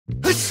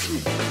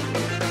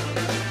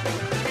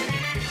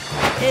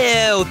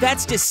Ew,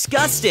 that's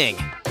disgusting.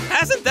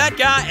 Hasn't that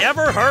guy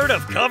ever heard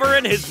of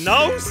covering his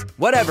nose?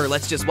 Whatever,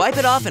 let's just wipe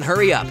it off and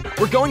hurry up.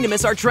 We're going to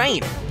miss our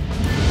train.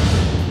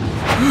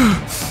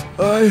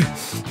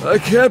 I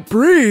can't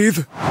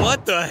breathe.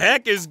 What the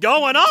heck is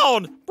going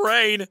on?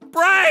 Brain!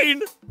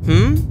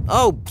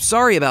 Oh,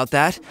 sorry about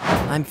that.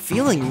 I'm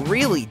feeling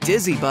really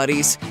dizzy,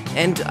 buddies,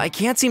 and I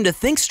can't seem to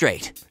think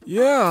straight.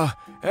 Yeah,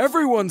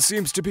 everyone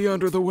seems to be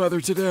under the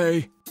weather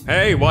today.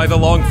 Hey, why the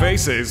long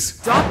faces?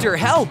 Doctor,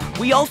 help!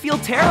 We all feel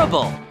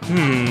terrible.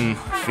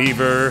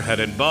 Fever, head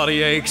and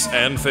body aches,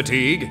 and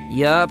fatigue.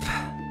 Yup.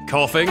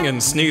 Coughing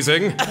and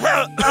sneezing.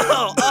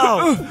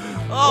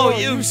 Oh,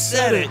 you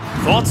said it.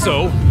 Thought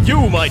so.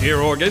 You, my dear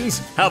organs,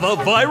 have a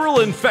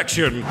viral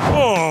infection.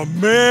 Oh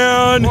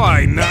man!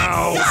 Why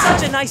now?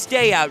 Such a nice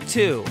day out,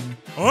 too.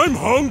 I'm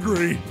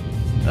hungry.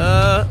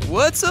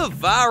 What's a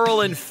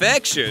viral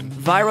infection?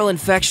 Viral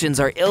infections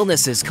are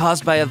illnesses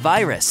caused by a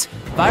virus.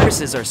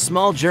 Viruses are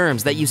small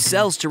germs that use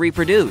cells to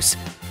reproduce.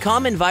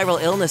 Common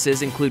viral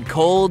illnesses include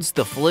colds,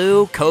 the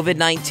flu,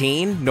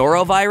 COVID-19,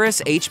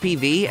 norovirus,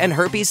 HPV, and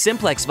herpes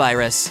simplex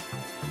virus.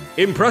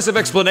 Impressive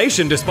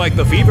explanation despite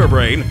the fever,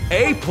 Brain.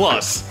 A+.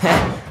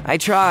 I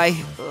try.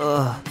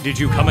 Ugh. Did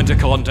you come into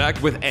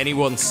contact with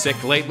anyone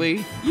sick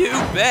lately? You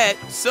bet.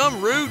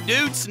 Some rude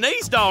dude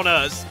sneezed on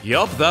us.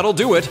 Yup, that'll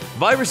do it.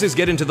 Viruses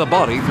get into the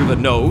body through the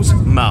nose,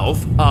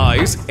 mouth,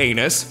 eyes,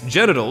 anus,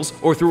 genitals,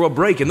 or through a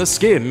break in the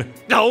skin.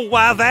 Oh,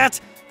 why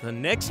that? The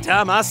next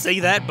time I see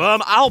that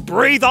bum, I'll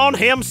breathe on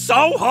him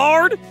so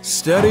hard.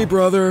 Steady,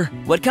 brother.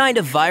 What kind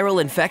of viral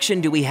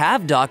infection do we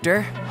have,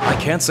 Doctor? I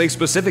can't say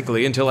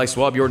specifically until I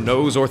swab your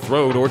nose or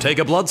throat or take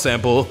a blood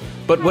sample.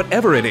 But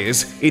whatever it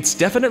is, it's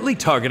definitely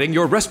targeting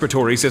your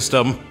respiratory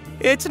system.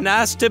 It's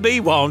nice to be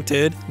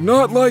wanted.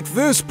 Not like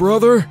this,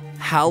 brother.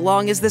 How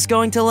long is this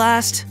going to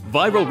last?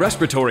 Viral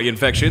respiratory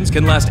infections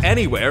can last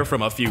anywhere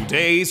from a few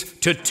days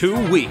to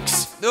 2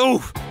 weeks.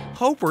 Ooh,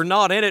 hope we're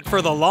not in it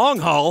for the long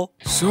haul.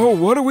 So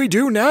what do we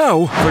do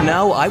now? For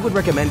now, I would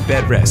recommend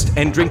bed rest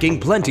and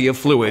drinking plenty of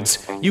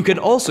fluids. You can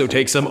also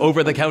take some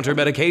over-the-counter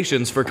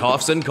medications for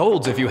coughs and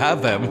colds if you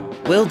have them.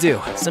 Will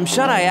do. Some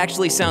shut-eye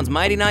actually sounds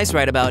mighty nice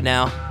right about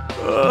now.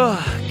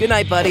 Good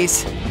night,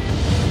 buddies.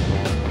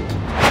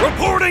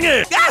 Reporting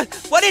it! Ah!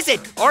 What is it?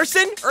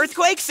 Arson?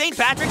 Earthquake? St.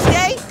 Patrick's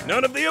Day?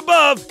 None of the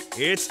above.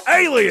 It's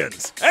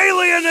aliens.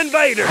 Alien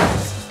invaders.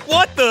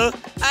 What the?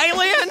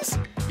 Aliens?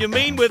 You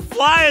mean with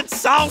flying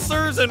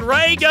saucers and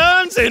ray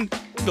guns and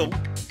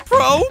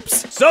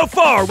probes? So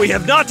far, we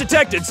have not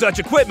detected such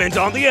equipment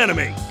on the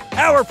enemy.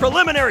 Our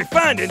preliminary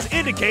findings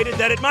indicated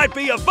that it might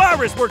be a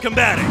virus we're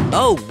combating.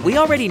 Oh, we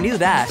already knew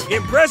that.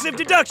 Impressive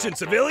deduction,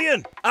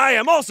 civilian. I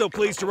am also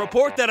pleased to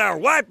report that our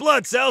white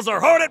blood cells are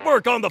hard at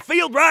work on the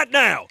field right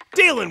now,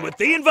 dealing with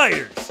the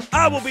invaders.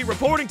 I will be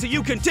reporting to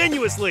you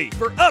continuously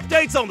for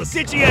updates on the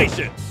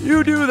situation.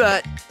 You do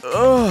that.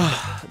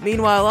 Ugh.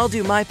 Meanwhile, I'll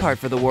do my part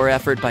for the war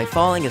effort by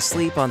falling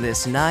asleep on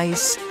this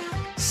nice,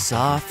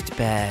 soft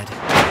bed.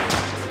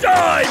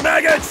 Die,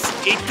 maggots!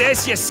 Eat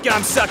this, you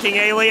scum-sucking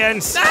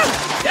aliens!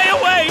 Ah, stay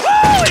away!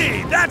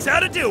 Woo-wee! That's how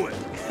to do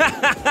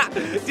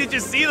it! Did you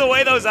see the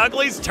way those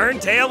uglies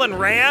turned tail and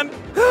ran?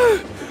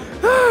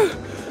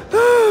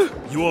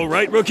 You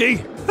alright,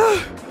 rookie?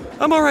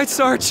 I'm alright,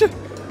 Sarge.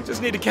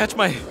 Just need to catch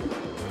my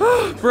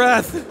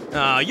breath.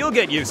 You'll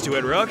get used to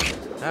it, Rook.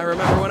 I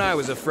remember when I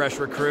was a fresh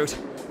recruit.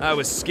 I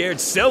was scared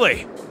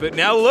silly, but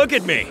now look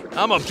at me.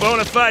 I'm a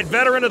bona fide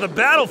veteran of the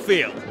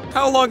battlefield.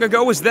 How long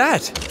ago was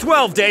that?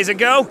 12 days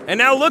ago, and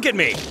now look at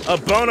me, a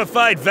bona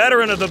fide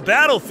veteran of the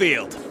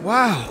battlefield.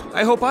 Wow,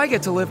 I hope I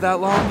get to live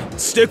that long.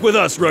 Stick with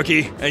us,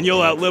 rookie, and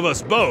you'll outlive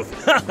us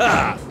both. Ha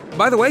ha!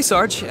 By the way,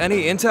 Sarge,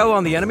 any intel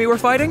on the enemy we're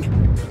fighting?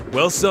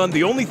 Well, son,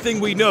 the only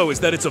thing we know is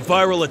that it's a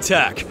viral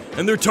attack,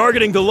 and they're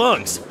targeting the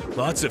lungs.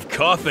 Lots of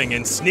coughing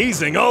and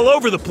sneezing all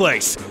over the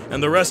place,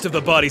 and the rest of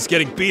the body's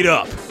getting beat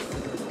up.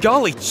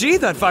 Golly gee,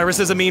 that virus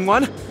is a mean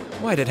one.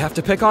 Why'd it have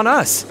to pick on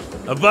us?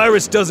 A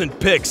virus doesn't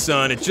pick,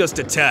 son, it just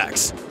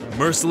attacks.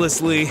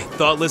 Mercilessly,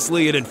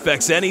 thoughtlessly, it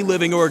infects any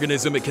living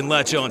organism it can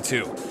latch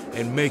onto,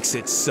 and makes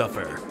it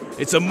suffer.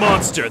 It's a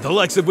monster, the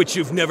likes of which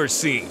you've never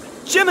seen.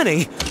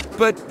 Jiminy!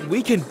 But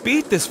we can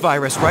beat this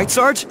virus, right,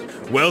 Sarge?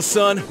 Well,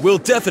 son, we'll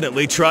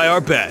definitely try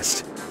our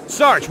best.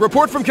 Sarge,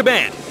 report from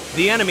command.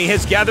 The enemy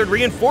has gathered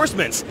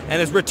reinforcements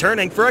and is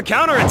returning for a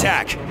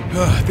counterattack.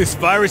 This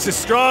virus is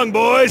strong,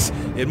 boys.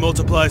 It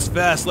multiplies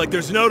fast like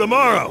there's no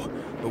tomorrow.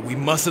 But we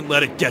mustn't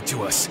let it get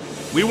to us.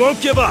 We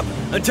won't give up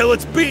until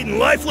it's beaten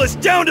lifeless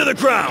down to the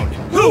ground.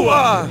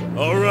 Hoo-ah!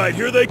 All right,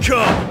 here they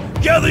come.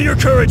 Gather your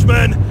courage,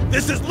 men.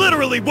 This is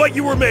literally what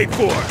you were made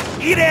for.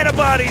 Eat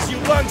antibodies, you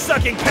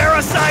lung-sucking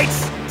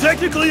parasites.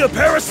 Technically, a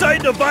parasite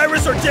and a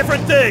virus are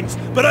different things,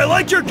 but I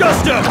like your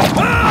gusto.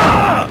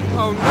 Ah!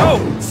 Oh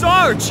no,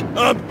 Sarge!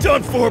 I'm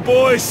done for,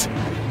 boys.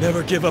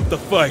 Never give up the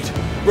fight.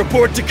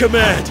 Report to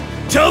command.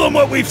 Tell them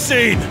what we've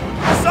seen.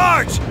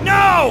 Sarge,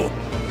 no!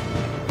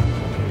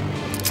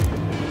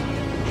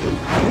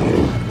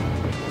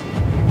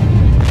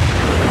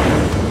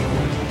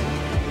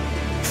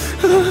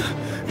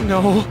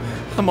 no,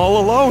 I'm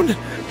all alone.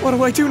 What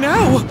do I do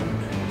now?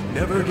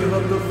 Never give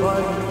up the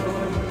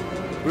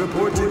fight.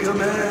 Report to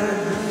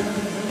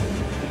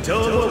command.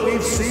 Tell them what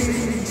we've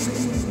seen.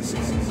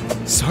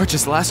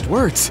 Sarge's last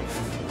words.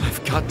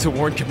 I've got to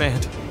warn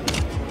command.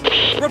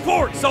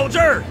 Report,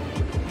 soldier!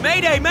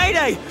 Mayday,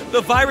 mayday! The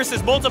virus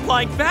is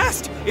multiplying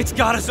fast! It's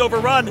got us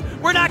overrun!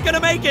 We're not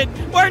gonna make it!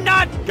 We're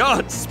not!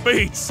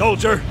 Godspeed,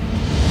 soldier!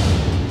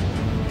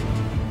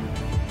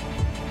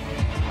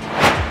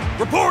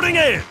 Reporting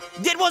in!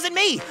 It wasn't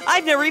me!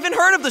 I've never even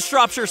heard of the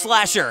Shropshire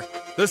Slasher!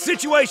 The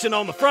situation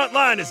on the front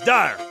line is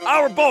dire.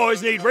 Our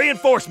boys need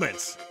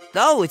reinforcements.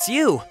 Oh, it's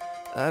you.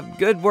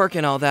 Good work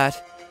and all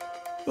that.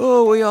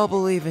 Oh, we all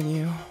believe in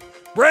you.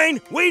 Brain,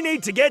 we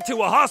need to get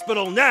to a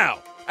hospital now.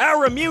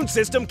 Our immune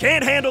system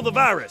can't handle the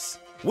virus.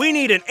 We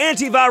need an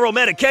antiviral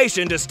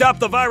medication to stop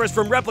the virus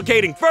from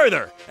replicating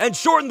further and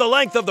shorten the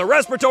length of the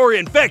respiratory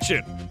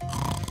infection.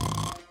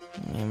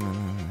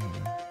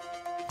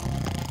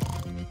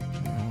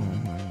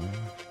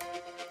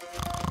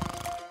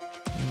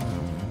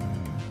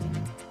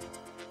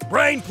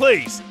 Brain,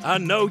 please. I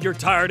know you're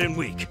tired and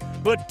weak,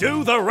 but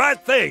do the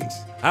right things.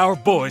 Our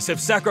boys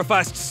have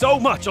sacrificed so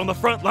much on the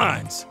front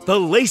lines. The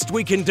least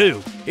we can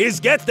do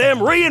is get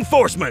them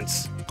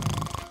reinforcements.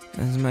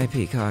 This is my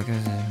peacock.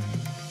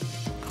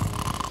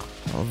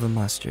 All the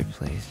mustard,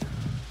 please.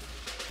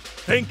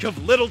 Think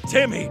of little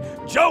Timmy,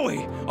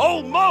 Joey,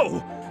 old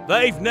Mo.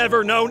 They've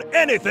never known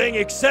anything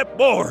except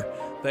war.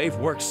 They've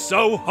worked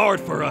so hard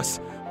for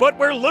us, but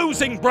we're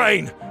losing,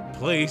 Brain.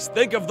 Please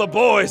think of the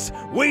boys.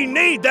 We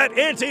need that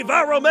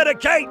antiviral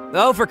medicate.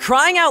 Oh, for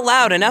crying out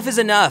loud, enough is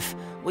enough.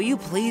 Will you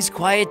please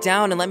quiet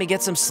down and let me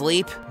get some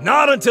sleep?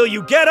 Not until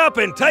you get up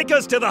and take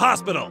us to the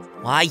hospital.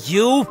 Why,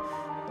 you?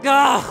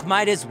 Ugh,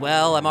 might as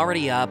well, I'm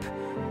already up.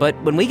 But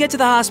when we get to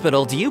the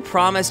hospital, do you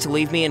promise to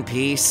leave me in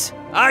peace?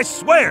 I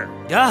swear.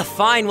 Ugh,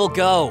 fine, we'll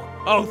go.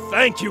 Oh,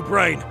 thank you,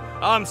 Brain.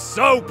 I'm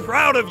so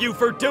proud of you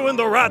for doing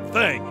the right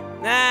thing.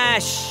 Ah,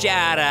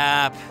 shut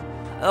up.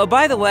 Oh,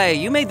 by the way,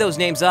 you made those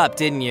names up,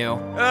 didn't you?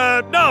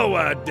 No,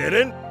 I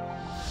didn't.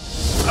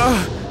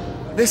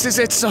 This is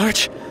it,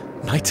 Sarge.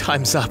 My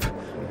time's up.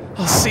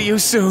 I'll see you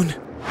soon.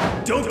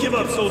 Don't give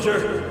up,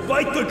 soldier.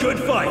 Fight the good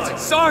fight.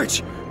 Sarge,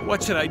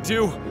 what should I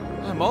do?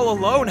 I'm all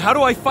alone. How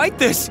do I fight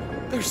this?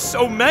 There's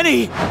so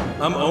many.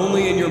 I'm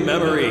only in your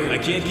memory. I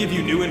can't give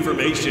you new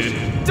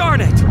information.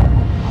 Darn it!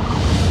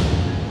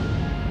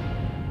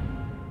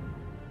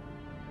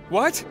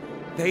 What?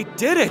 They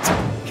did it!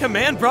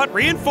 Command brought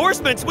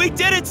reinforcements! We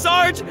did it,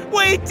 Sarge!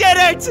 We did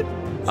it!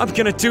 I'm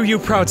gonna do you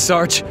proud,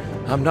 Sarge.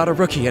 I'm not a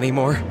rookie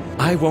anymore.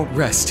 I won't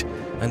rest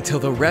until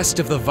the rest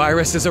of the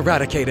virus is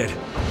eradicated.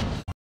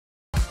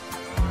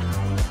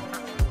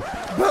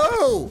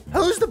 Whoa!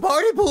 Who's the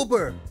party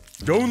pooper?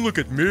 Don't look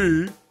at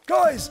me.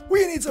 Guys,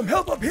 we need some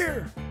help up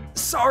here.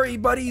 Sorry,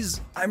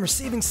 buddies. I'm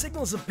receiving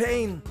signals of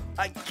pain.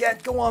 I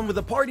can't go on with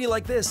a party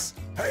like this.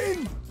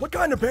 Pain? What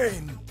kind of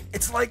pain?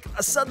 It's like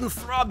a sudden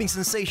throbbing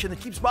sensation that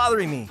keeps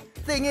bothering me.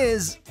 Thing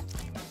is,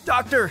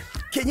 Doctor,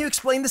 can you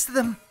explain this to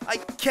them? I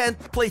can't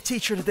play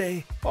teacher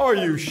today. Are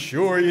you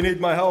sure you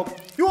need my help?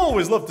 You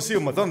always love to see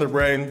my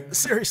Thunderbrain.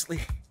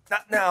 Seriously,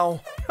 not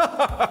now.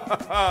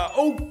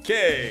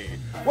 Okay.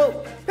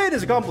 Well, pain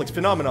is a complex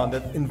phenomenon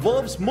that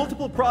involves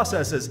multiple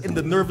processes in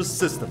the nervous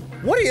system.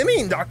 What do you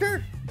mean,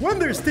 Doctor? When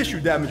there's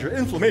tissue damage or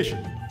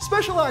inflammation,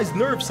 specialized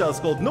nerve cells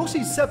called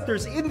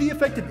nociceptors in the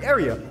affected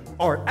area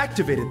are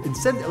activated and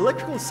send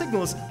electrical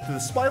signals to the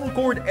spinal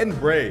cord and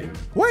brain.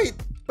 Wait,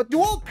 but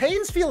do all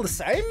pains feel the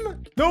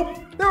same? Nope,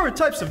 there are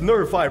types of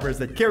nerve fibers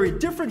that carry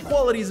different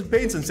qualities of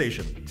pain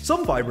sensation.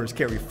 Some fibers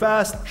carry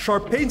fast,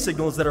 sharp pain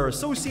signals that are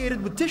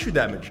associated with tissue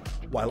damage,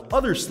 while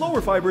other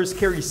slower fibers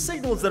carry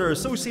signals that are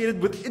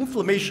associated with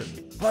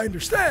inflammation. I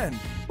understand,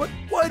 but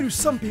why do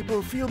some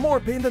people feel more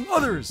pain than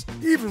others,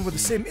 even with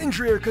the same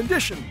injury or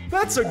condition?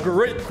 That's a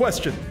great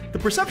question. The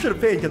perception of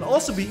pain can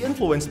also be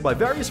influenced by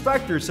various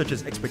factors such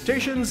as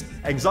expectations,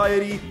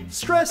 anxiety,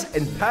 stress,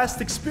 and past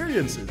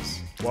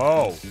experiences.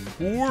 Wow,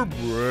 poor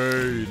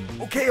brain.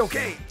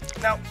 Okay.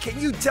 Now, can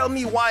you tell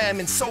me why I'm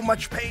in so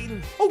much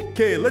pain?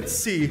 Okay, let's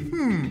see.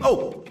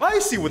 Oh, I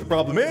see what the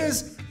problem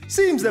is.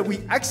 Seems that we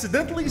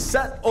accidentally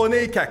sat on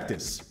a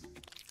cactus.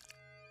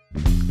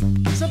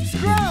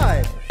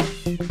 Subscribe!